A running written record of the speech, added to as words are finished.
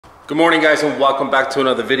Good morning, guys, and welcome back to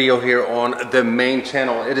another video here on the main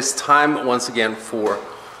channel. It is time once again for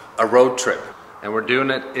a road trip, and we're doing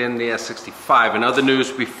it in the S65. In other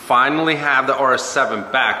news, we finally have the RS7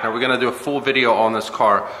 back. Now we're gonna do a full video on this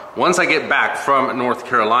car. Once I get back from North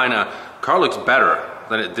Carolina, the car looks better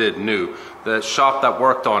than it did new. The shop that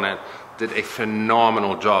worked on it did a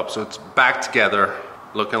phenomenal job. So it's back together,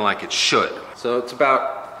 looking like it should. So it's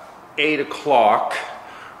about 8 o'clock.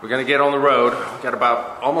 We're gonna get on the road. We've got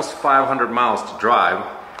about almost 500 miles to drive.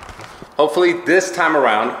 Hopefully this time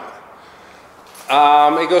around,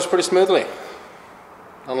 it goes pretty smoothly.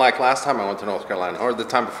 Unlike last time I went to North Carolina, or the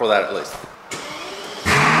time before that at least.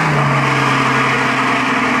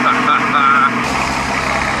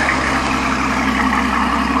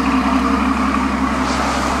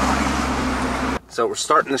 So we're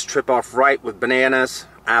starting this trip off right with bananas,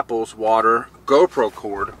 apples, water, GoPro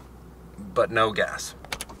cord, but no gas.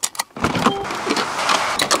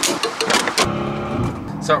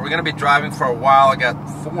 So we're gonna be driving for a while. I got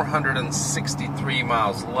 463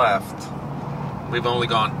 miles left. We've only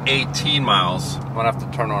gone 18 miles. I'm gonna have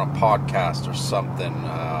to turn on a podcast or something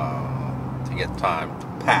to get time to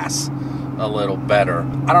pass a little better.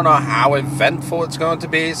 I don't know how eventful it's going to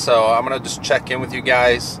be, so I'm gonna just check in with you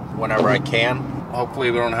guys whenever I can.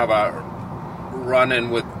 Hopefully we don't have a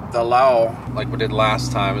run-in with the law like we did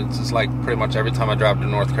last time. It's just like pretty much every time I drive to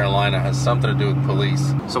North Carolina it has something to do with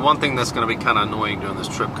police. So one thing that's going to be kind of annoying during this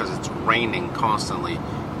trip, because it's raining constantly,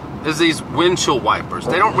 is these windshield wipers.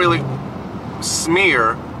 They don't really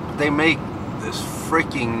smear, but they make this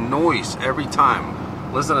freaking noise every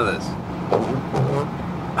time. Listen to this.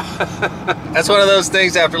 That's one of those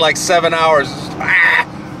things after like 7 hours,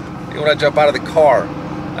 you want to jump out of the car.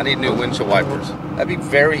 I need new windshield wipers. That'd be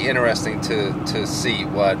very interesting to see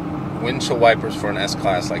what windshield wipers for an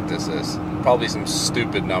S-Class like this is. Probably some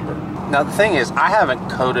stupid number. Now the thing is, I haven't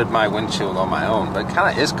coated my windshield on my own, but it kind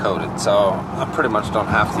of is coated, so I pretty much don't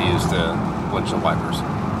have to use the windshield wipers,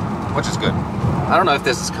 which is good. I don't know if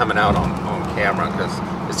this is coming out on camera because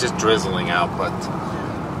it's just drizzling out, but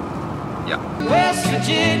yeah. West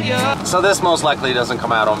Virginia. So this most likely doesn't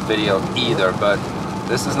come out on video either, but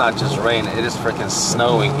this is not just rain, it is freaking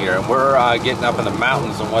snowing here. And we're getting up in the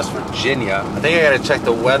mountains in West Virginia. I think I gotta check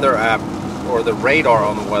the weather app, or the radar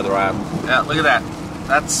on the weather app. Yeah, look at that.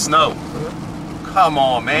 That's snow. Come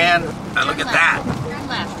on, man. And look at that.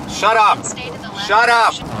 Shut up. Shut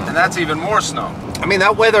up. And that's even more snow. I mean,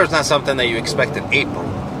 that weather is not something that you expect in April.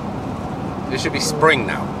 It should be spring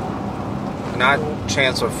now. Not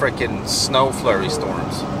chance of freaking snow flurry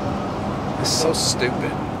storms. It's so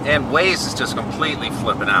stupid. And Waze is just completely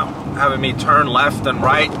flipping out. Having me turn left and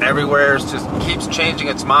right everywhere. It just keeps changing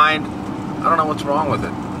its mind. I don't know what's wrong with it.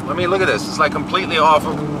 I mean, look at this. It's like completely off.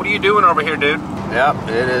 What are you doing over here, dude? Yep,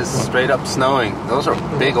 it is straight up snowing. Those are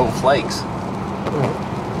big old flakes.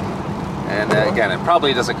 And again, it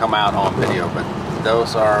probably doesn't come out on video, but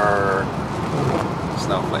those are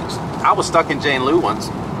snowflakes. I was stuck in Jane Lou once.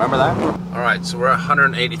 Remember that? All right, so we're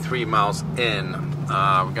 183 miles in.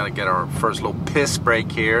 We gotta get our first little piss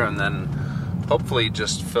break here, and then hopefully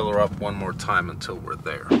just fill her up one more time until we're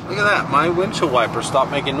there. Look at that, my windshield wiper stopped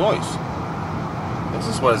making noise. This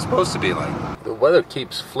is what it's supposed to be like. The weather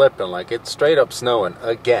keeps flipping, like it's straight up snowing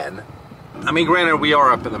again. I mean, granted, we are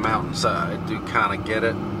up in the mountains, so I do kind of get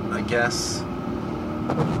it, I guess.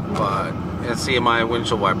 But, yeah, see, my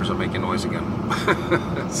windshield wipers are making noise again.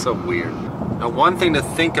 It's so weird. Now, one thing to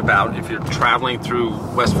think about if you're traveling through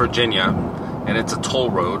West Virginia, and it's a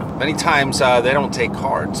toll road, many times they don't take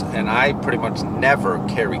cards, and I pretty much never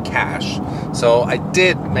carry cash. So I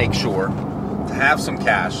did make sure to have some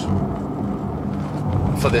cash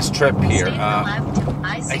for this trip here.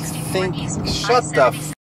 I think, shut the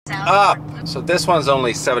f up. So this one's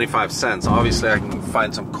only 75 cents. Obviously I can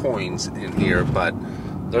find some coins in here, but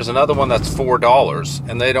there's another one that's $4,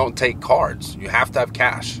 and they don't take cards. You have to have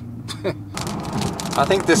cash. I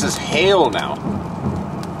think this is hail now.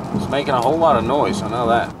 It's making a whole lot of noise, I know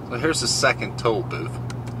that. So here's the second toll booth.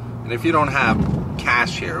 And if you don't have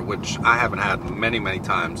cash here, which I haven't had many, many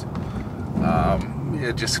times,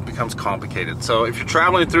 it just becomes complicated. So if you're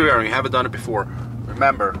traveling through here and you haven't done it before,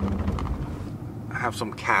 remember, have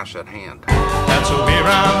some cash at hand. That's where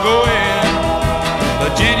I'm going.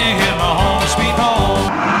 Virginia, here's my home, sweet home.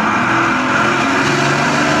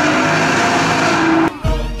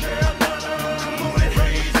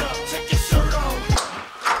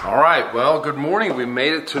 All right, well, good morning. We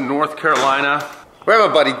made it to North Carolina. We're at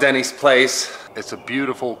my buddy Denny's place. It's a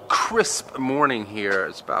beautiful, crisp morning here.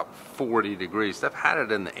 It's about 40 degrees. They've had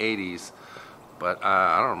it in the 80s, but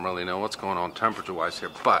I don't really know what's going on temperature-wise here.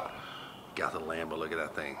 But got the Lambo. Look at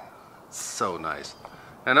that thing. It's so nice.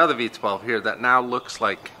 another V12 here that now looks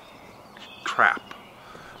like crap.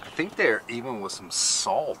 I think there even was some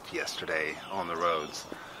salt yesterday on the roads.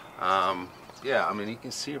 Yeah, I mean, you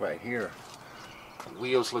can see right here,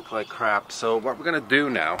 wheels look like crap. So what we're gonna do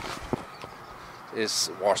now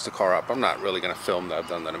is wash the car up. I'm not really gonna film that, I've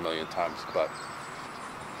done that a million times, but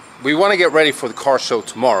we want to get ready for the car show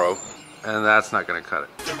tomorrow, and that's not gonna cut it.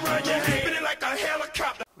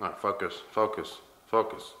 All right, focus, focus,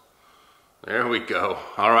 focus. There we go.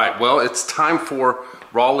 All right, well, it's time for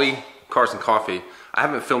Raleigh Cars and Coffee. I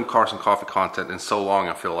haven't filmed Cars and Coffee content in so long,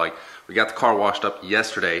 I feel like. We got the car washed up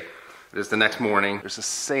yesterday. It is the next morning. There's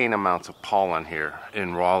insane amounts of pollen here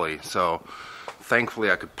in Raleigh, so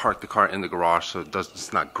thankfully I could park the car in the garage so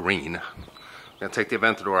it's not green. I'm gonna take the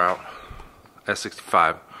Aventador out,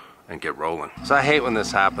 S65, and get rolling. So I hate when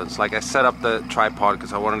this happens. Like, I set up the tripod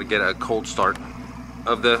because I wanted to get a cold start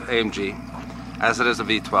of the AMG, as it is a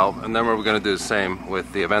V12, and then we were gonna do the same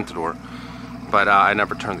with the Aventador, but I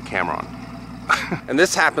never turned the camera on. And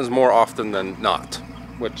this happens more often than not,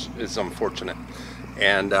 which is unfortunate.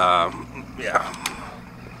 And yeah,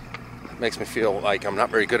 it makes me feel like I'm not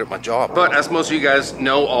very good at my job. But as most of you guys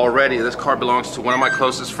know already, this car belongs to one of my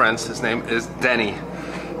closest friends. His name is Denny.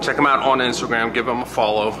 Check him out on Instagram, give him a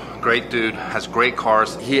follow. Great dude, has great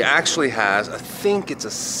cars. He actually has, I think it's a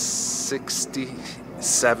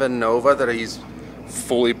 67 Nova that he's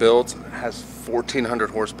fully built, has 1400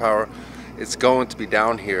 horsepower. It's going to be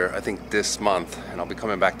down here, I think, this month, and I'll be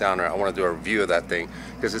coming back down there. I want to do a review of that thing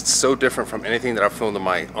because it's so different from anything that I've filmed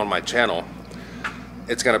on my channel.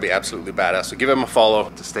 It's going to be absolutely badass. So give him a follow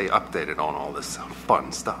to stay updated on all this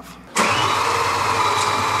fun stuff.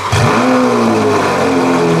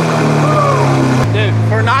 Dude,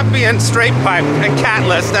 for not being straight pipe and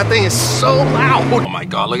catless, that thing is so loud. Oh my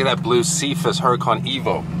god, look at that blue Cephas Huracan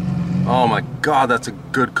Evo. Oh my god, that's a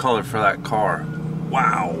good color for that car.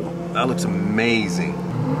 Wow, that looks amazing.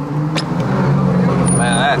 Man,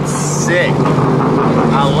 that's sick.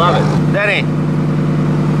 I love it. Denny,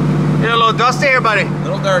 you're a little dusty here, buddy. A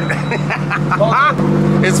little dirty.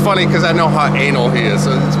 It's funny because I know how anal he is,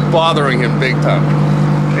 so it's bothering him big time.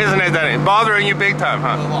 Isn't it, Denny? Bothering you big time,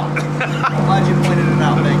 huh? A lot. I'm glad you pointed it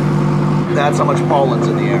out, thank you. That's how much pollen's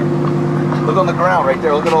in the air. Look on the ground right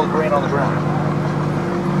there. Look at all the grain on the ground.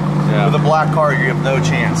 Yeah. With a black car, you have no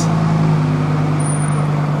chance.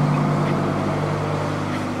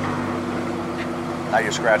 Now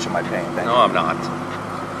you're scratching my paint. Thank you. I'm not.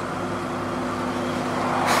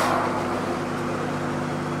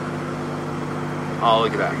 Oh,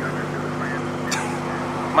 look at that.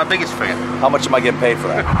 My biggest fan. How much am I getting paid for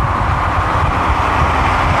that?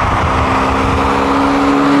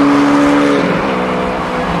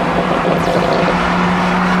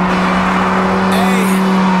 Hey.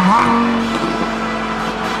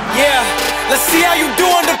 Yeah, let's see how you do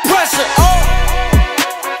under pressure. Oh.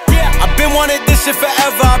 Yeah, I've been wanting this shit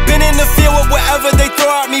forever. I've been in the field with whatever they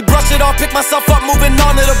throw at me. Brush it off, pick myself up, moving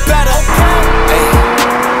on to the better. Hey.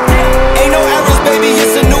 Ain't no errors, baby,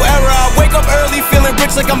 it's a new era. I wake up early, feeling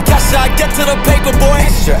rich like I'm Kesha. I get to the paper, boy.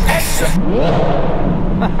 Extra, extra.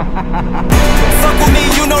 Fuck with me,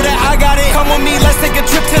 you know that I got it. Come with me, let's take a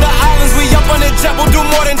trip to the islands. We up on the jet, we'll do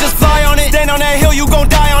more than just fly on it. Stand on that hill, you gon'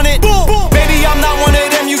 die on it. Boom, boom. Baby, I'm not one of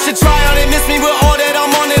them, you should try on it. Miss me with all that,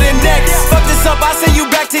 I'm on to the next. Fuck this up, I send you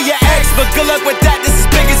back to your ex. But good luck with that, this is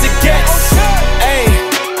big as it gets. Hey,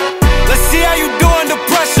 let's see how you do under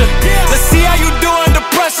pressure. Let's see how you do under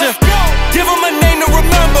pressure. Give them a name to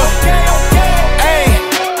remember. Hey,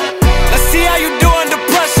 let's see how you do under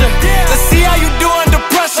pressure. Let's see how you do under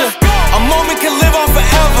pressure. A moment can live on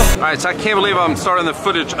forever. Alright, so I can't believe I'm starting the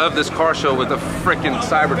footage of this car show with a freaking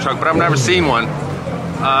Cybertruck, but I've never seen one.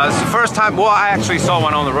 It's the first time, well, I actually saw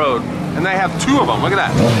one on the road, and they have two of them. Look at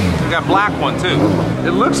that. They got a black one too.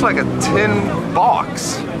 It looks like a tin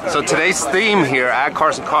box. So today's theme here at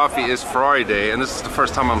Cars and Coffee is Ferrari Day, and this is the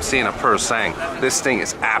first time I'm seeing a Persang. This thing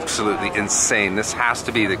is absolutely insane. This has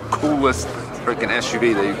to be the coolest freaking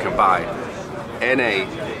SUV that you can buy. NA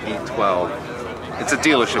E12. It's a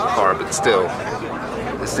dealership car, but still,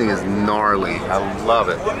 this thing is gnarly. I love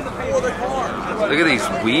it. Look at these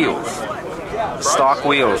wheels. Stock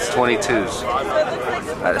wheels, 22s.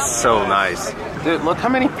 That is so nice. Dude, look how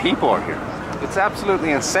many people are here. It's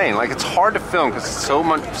absolutely insane. Like, it's hard to film because so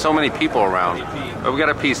many people around. But we got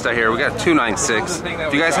a Pista here. We got a 296.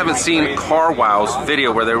 If you guys haven't seen Car Wow's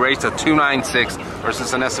video where they raced a 296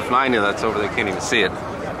 versus an SF90 that's over there, can't even see it.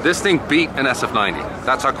 This thing beat an SF90.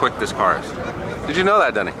 That's how quick this car is. Did you know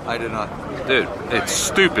that, Denny? I did not. Dude, it's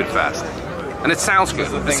stupid fast. And it sounds good.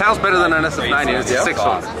 It sounds better than an SF90. It's a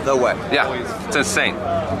 6-cylinder. No way. Yeah, it's insane.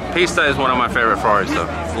 Pista is one of my favorite Ferraris though.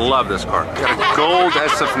 Love this car. Got a gold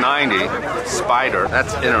SF90 Spider.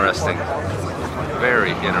 That's interesting.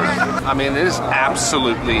 Very interesting. I mean, it is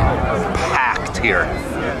absolutely packed here.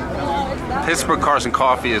 Pittsburgh Cars and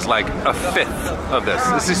Coffee is like a fifth of this.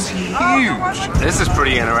 This is huge. This is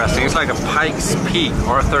pretty interesting. It's like a Pikes Peak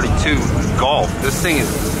R32 Golf. This thing is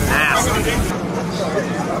nasty.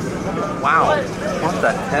 Wow. What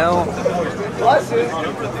the hell?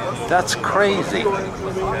 That's crazy.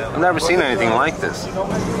 I've never seen anything like this.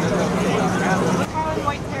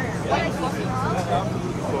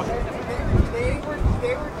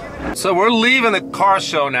 So we're leaving the car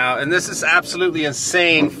show now, and this is absolutely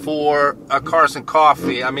insane for a Cars and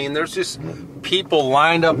Coffee. I mean, there's just people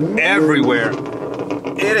lined up everywhere.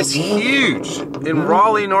 It is huge in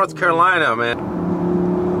Raleigh, North Carolina, man.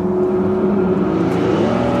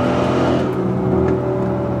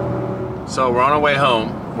 So we're on our way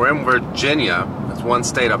home. We're in Virginia. It's one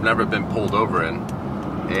state I've never been pulled over in.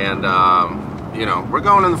 And, you know, we're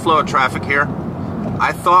going in the flow of traffic here.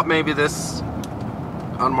 I thought maybe this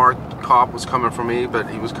unmarked cop was coming for me, but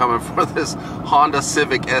he was coming for this Honda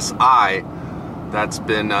Civic SI that's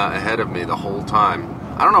been ahead of me the whole time.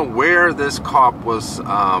 I don't know where this cop was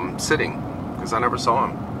sitting, because I never saw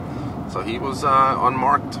him. So he was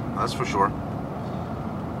unmarked, that's for sure.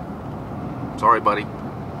 Sorry, buddy.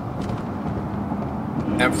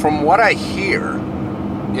 And from what I hear,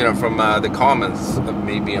 you know, from the comments of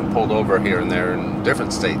me being pulled over here and there in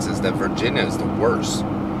different states, is that Virginia is the worst.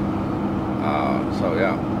 So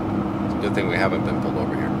yeah, it's a good thing we haven't been pulled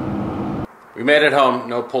over here. We made it home,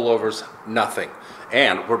 no pullovers, nothing.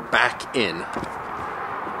 And we're back in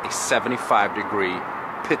a 75-degree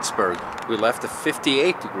Pittsburgh. We left a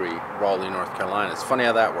 58-degree Raleigh, North Carolina. It's funny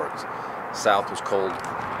how that works. South was cold.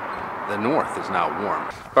 The north is now warm.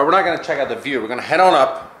 But we're not going to check out the view. We're going to head on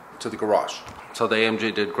up to the garage. So the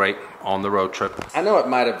AMG did great on the road trip. I know it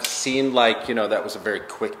might have seemed like, you know, that was a very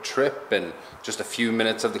quick trip and just a few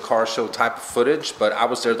minutes of the car show type of footage, but I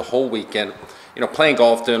was there the whole weekend, you know, playing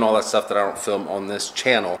golf, doing all that stuff that I don't film on this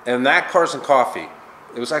channel. And that Cars and Coffee,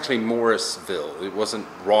 it was actually Morisville. It wasn't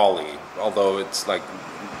Raleigh, although it's like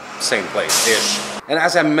same place-ish. And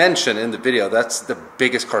as I mentioned in the video, that's the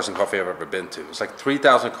biggest Cars and Coffee I've ever been to. It's like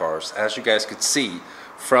 3,000 cars, as you guys could see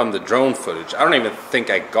from the drone footage. I don't even think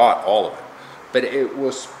I got all of it, but it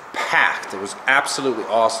was packed. It was absolutely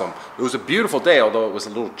awesome. It was a beautiful day, although it was a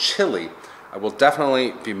little chilly. I will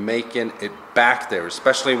definitely be making it back there,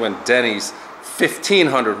 especially when Denny's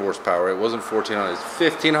 1,500 horsepower, it wasn't 1,400, it's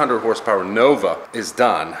 1,500 horsepower Nova is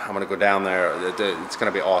done. I'm gonna go down there, it's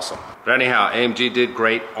gonna be awesome. But anyhow, AMG did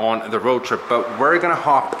great on the road trip, but we're gonna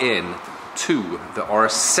hop in to the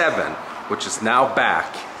R7, which is now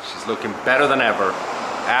back. She's looking better than ever.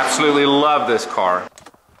 Absolutely love this car.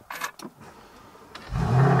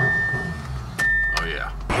 Oh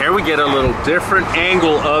yeah. Here we get a little different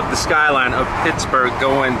angle of the skyline of Pittsburgh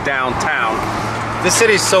going downtown. This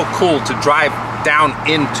city is so cool to drive down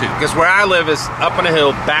into, because where I live is up on a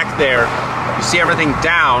hill back there. You see everything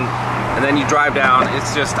down, and then you drive down.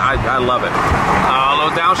 It's just, I love it. Low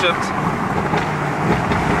downshift.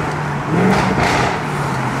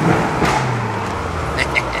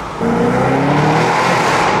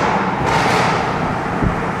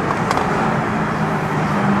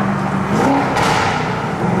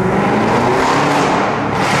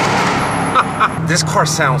 This car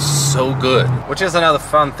sounds so good, which is another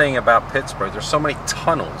fun thing about Pittsburgh. There's so many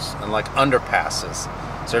tunnels and like underpasses.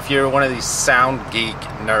 So if you're one of these sound geek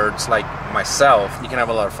nerds like myself, you can have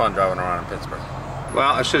a lot of fun driving around in Pittsburgh.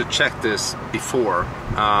 Well, I should have checked this before.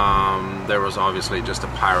 There was obviously just a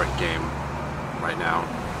pirate game right now,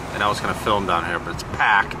 and I was gonna film down here, but it's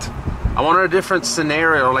packed. I wanted a different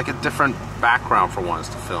scenario, like a different background for once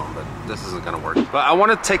to film, but this isn't gonna work. But I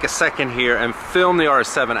want to take a second here and film the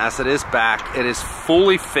R7 as it is back. It is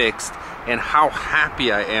fully fixed, and how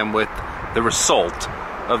happy I am with the result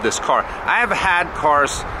of this car. I have had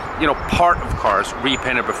cars, you know, part of cars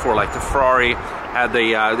repainted before, like the Ferrari had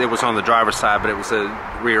the, it was on the driver's side, but it was a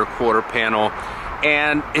rear quarter panel,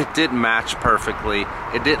 and it didn't match perfectly.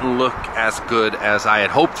 It didn't look as good as I had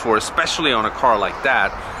hoped for, especially on a car like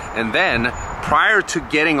that. And then, prior to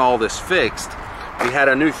getting all this fixed, we had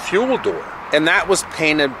a new fuel door. And that was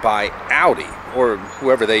painted by Audi, or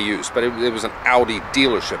whoever they used, but it was an Audi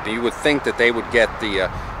dealership. And you would think that they would get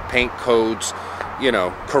the paint codes, you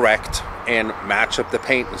know, correct and match up the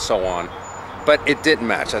paint and so on. But it didn't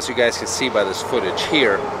match, as you guys can see by this footage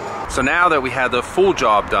here. So now that we had the full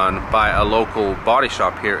job done by a local body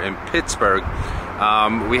shop here in Pittsburgh,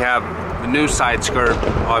 we have the new side skirt,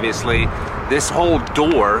 obviously. This whole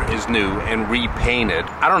door is new and repainted.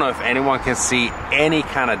 I don't know if anyone can see any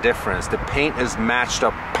kind of difference. The paint is matched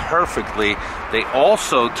up perfectly. They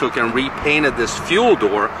also took and repainted this fuel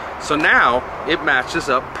door, so now it matches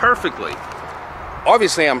up perfectly.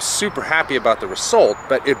 Obviously, I'm super happy about the result,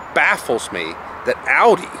 but it baffles me that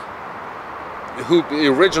Audi, who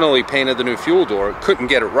originally painted the new fuel door, couldn't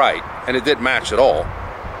get it right, and it didn't match at all.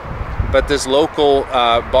 But this local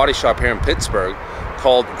body shop here in Pittsburgh,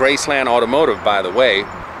 called Graceland Automotive, by the way,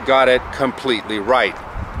 got it completely right.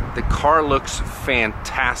 The car looks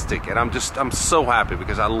fantastic, and I'm so happy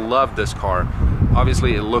because I love this car.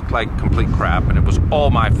 Obviously, it looked like complete crap, and it was all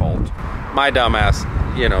my fault. My dumbass,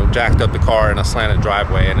 you know, jacked up the car in a slanted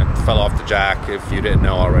driveway, and it fell off the jack. If you didn't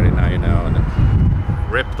know already, now you know. And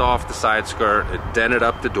it ripped off the side skirt, it dented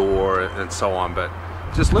up the door, and so on. But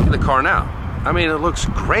just look at the car now. I mean, it looks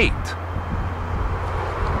great.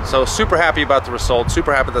 So super happy about the result,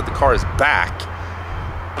 super happy that the car is back.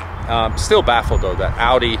 Still baffled though that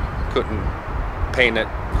Audi couldn't paint it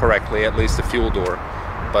correctly, at least the fuel door,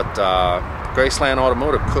 but Graceland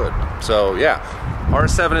Automotive could. So yeah,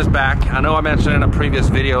 R7 is back. I know I mentioned in a previous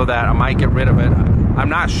video that I might get rid of it. I'm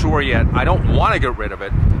not sure yet. I don't want to get rid of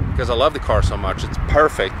it because I love the car so much. It's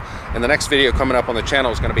perfect. And the next video coming up on the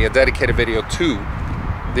channel is going to be a dedicated video to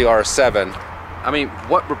the R7. I mean,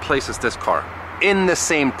 what replaces this car? In the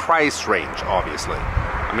same price range, obviously.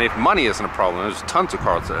 I mean, if money isn't a problem, there's tons of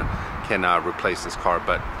cars that can replace this car,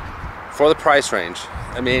 but for the price range,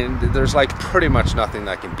 I mean, there's like pretty much nothing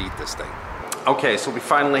that can beat this thing. Okay, so we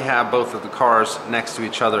finally have both of the cars next to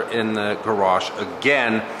each other in the garage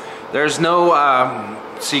again. There's no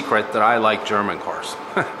secret that I like German cars.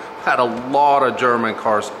 Had a lot of German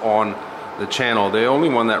cars on the channel. The only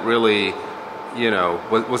one that really, you know,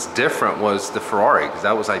 was different was the Ferrari, because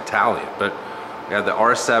that was Italian. But we had the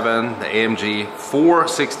R7, the AMG, 4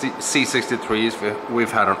 C63s.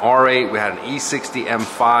 We've had an R8, we had an E60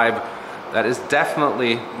 M5. That is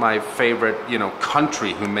definitely my favorite, you know,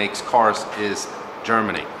 country who makes cars is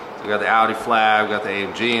Germany. So we got the Audi flag, we got the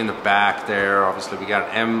AMG in the back there. Obviously we got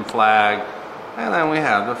an M flag, and then we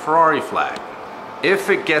have the Ferrari flag. If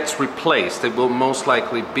it gets replaced, it will most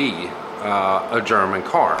likely be a German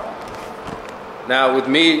car. Now with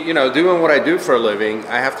me, you know, doing what I do for a living,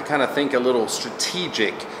 I have to kind of think a little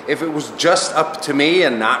strategic. If it was just up to me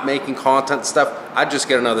and not making content stuff, I'd just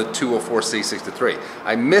get another 204 C63.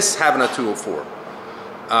 I miss having a 204.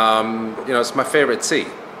 You know, it's my favorite C.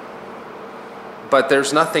 But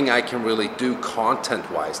there's nothing I can really do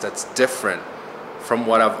content-wise that's different from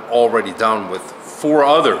what I've already done with 4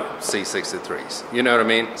 other C63s. You know what I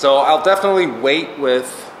mean? So I'll definitely wait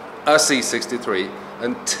with a C63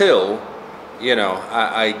 until, you know,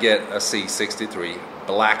 I get a C63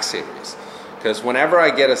 Black Series. Because whenever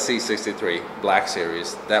I get a C63 Black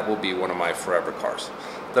Series, that will be one of my forever cars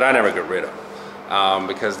that I never get rid of.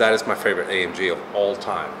 Because that is my favorite AMG of all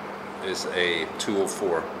time, is a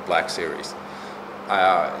 204 Black Series.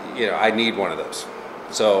 You know, I need one of those.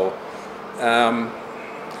 So,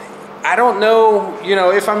 I don't know, you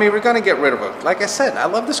know, if I'm ever going to get rid of it. Like I said, I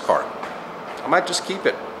love this car. I might just keep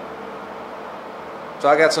it. So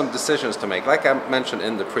I got some decisions to make, like I mentioned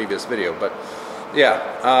in the previous video. But yeah,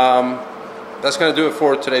 that's going to do it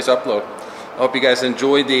for today's upload. I hope you guys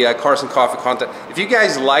enjoyed the Cars and Coffee content. If you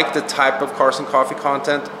guys like the type of Cars and Coffee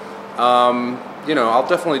content, you know, I'll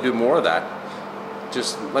definitely do more of that.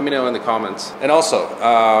 Just let me know in the comments. And also,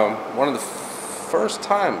 one of the first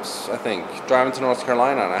times, I think, driving to North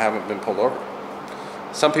Carolina and I haven't been pulled over.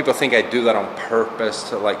 Some people think I do that on purpose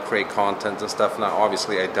to like create content and stuff. Now,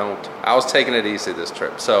 obviously I don't. I was taking it easy this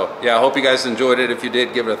trip. So yeah, I hope you guys enjoyed it. If you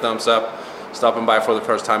did, give it a thumbs up. Stopping by for the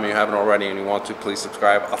first time, if you haven't already and you want to, please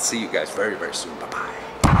subscribe. I'll see you guys very, very soon. Bye-bye.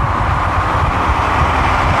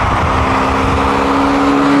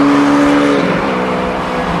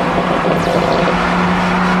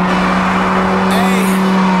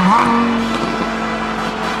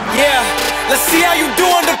 Let's see how you do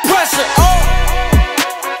under pressure.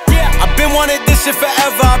 Yeah, I've been wanted this shit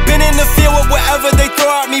forever. I've been in the field with whatever they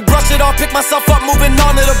throw at me. Brush it off, pick myself up, moving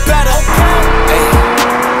on to the better.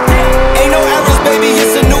 Ain't no errors, baby,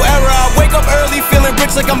 it's a new era. I wake up early, feeling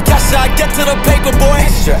rich like I'm Kesha. I get to the paper, boy.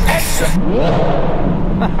 Extra, extra.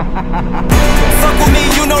 Fuck with me,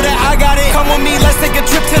 you know that I got it. Come with me, let's take a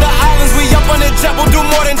trip to the islands. We up on the jet, we'll do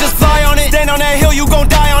more than just fly on it. Stand on that hill, you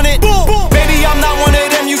gon' die on it. Boom, boom. Baby, I'm not one of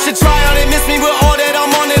them, you should try on it. Miss me with all that,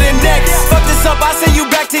 I'm on it and next. Fuck this up, I send you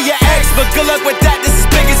back to your ex. But good luck with that, this is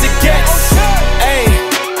big as it gets. Hey,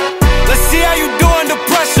 let's see how you do under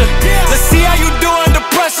pressure. Let's see how you do under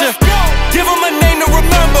pressure. Give them a name to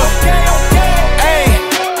remember. Hey,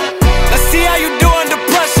 let's see how you do.